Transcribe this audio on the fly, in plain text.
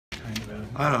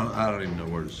I don't even know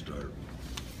where to start.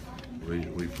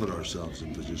 We put ourselves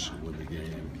in position to win the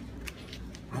game.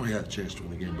 We had a chance to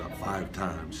win the game about 5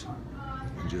 times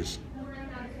and just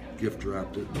gift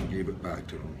wrapped it and gave it back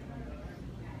to them.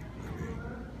 I mean,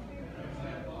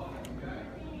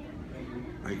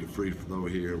 make a free throw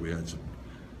here. We had some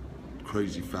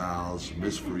crazy fouls,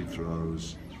 missed free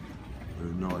throws.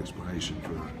 There's no explanation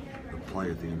for the play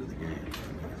at the end of the game. I mean,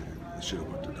 they should have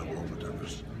went to double overtime.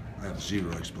 I have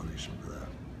zero explanation for that.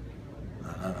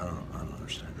 I don't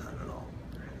understand that at all.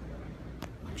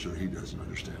 I'm sure he doesn't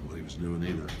understand what he was doing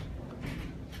either.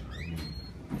 You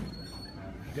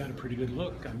got a pretty good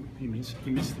look. He missed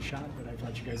the shot, but I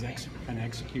thought you guys kind of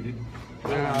executed.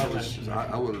 Yeah,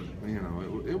 I would have, you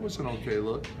know, it was an okay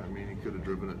look. I mean, he could have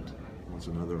driven it. Was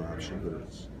another option, but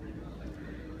it's,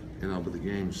 you know, but the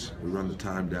game's, we run the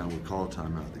time down, we call a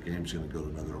timeout, the game's going to go to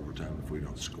another overtime if we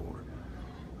don't score.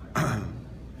 You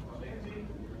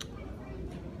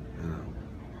know,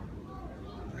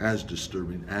 as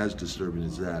disturbing as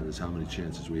that is how many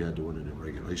chances we had to win it in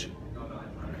regulation. I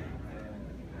mean,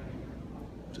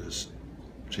 just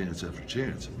chance after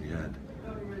chance, and we had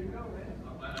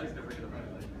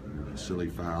silly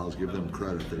fouls. Give them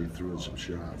credit, they threw in some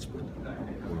shots, but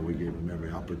well, we gave them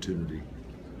every opportunity.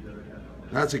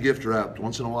 That's a gift wrapped.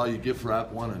 Once in a while you gift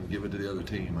wrap one and give it to the other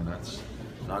team, and that's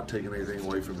not taking anything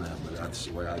away from them, but that's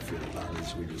the way I feel about it,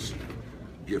 is we just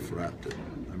gift wrapped it.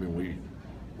 I mean,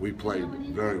 we played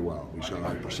very well. We shot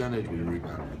our percentage, we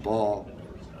rebounded the ball,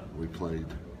 we played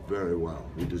very well.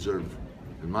 We deserved,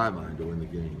 in my mind, to win the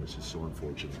game. It's just so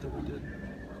unfortunate that we didn't.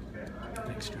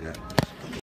 Thanks, Drew. Yeah.